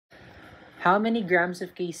How many grams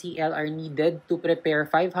of KCl are needed to prepare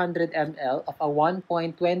 500 ml of a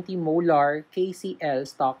 1.20 molar KCl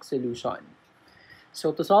stock solution? So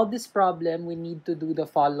to solve this problem, we need to do the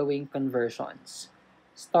following conversions.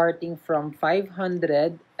 Starting from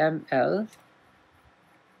 500 ml,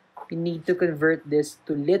 we need to convert this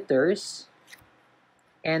to liters.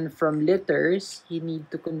 And from liters, you need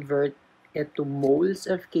to convert it to moles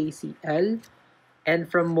of KCl. And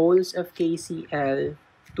from moles of KCl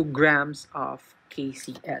to grams of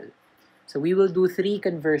KCl. So we will do 3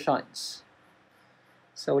 conversions.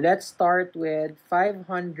 So let's start with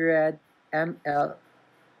 500 ml.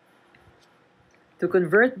 To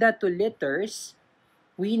convert that to liters,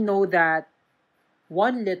 we know that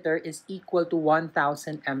 1 liter is equal to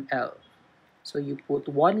 1000 ml. So you put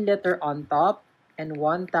 1 liter on top and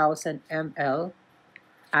 1000 ml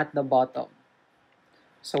at the bottom.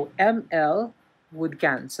 So ml would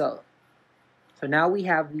cancel. So now we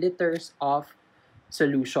have liters of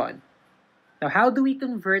solution. Now how do we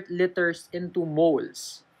convert liters into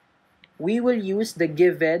moles? We will use the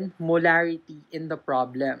given molarity in the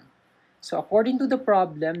problem. So according to the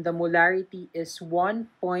problem, the molarity is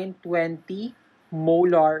 1.20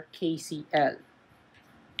 molar KCl.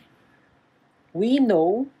 We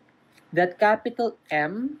know that capital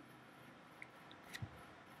M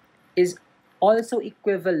is also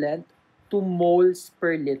equivalent to moles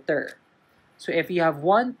per liter. So if you have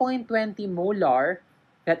 1.20 molar,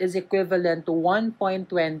 that is equivalent to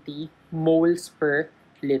 1.20 moles per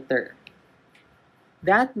liter.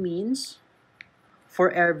 That means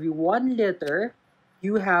for every 1 liter,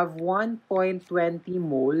 you have 1.20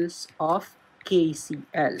 moles of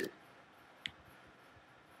KCl.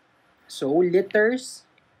 So liters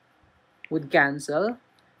would cancel.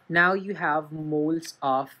 Now you have moles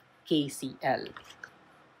of KCl.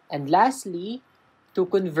 And lastly, to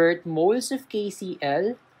convert moles of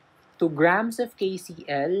KCl to grams of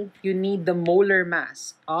KCl, you need the molar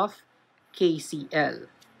mass of KCl.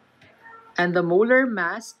 And the molar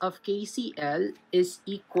mass of KCl is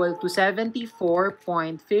equal to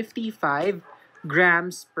 74.55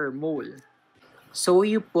 grams per mole. So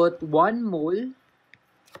you put 1 mole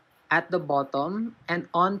at the bottom, and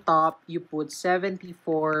on top, you put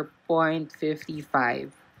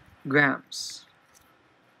 74.55 grams.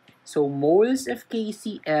 So moles of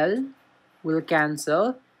KCl will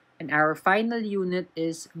cancel, and our final unit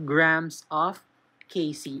is grams of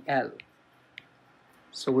KCl.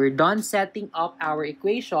 So we're done setting up our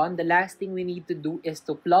equation. The last thing we need to do is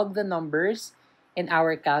to plug the numbers in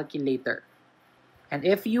our calculator. And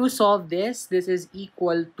if you solve this, this is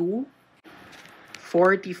equal to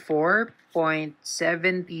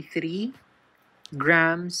 44.73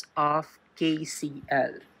 grams of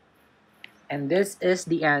KCl. And this is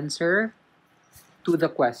the answer to the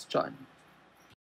question.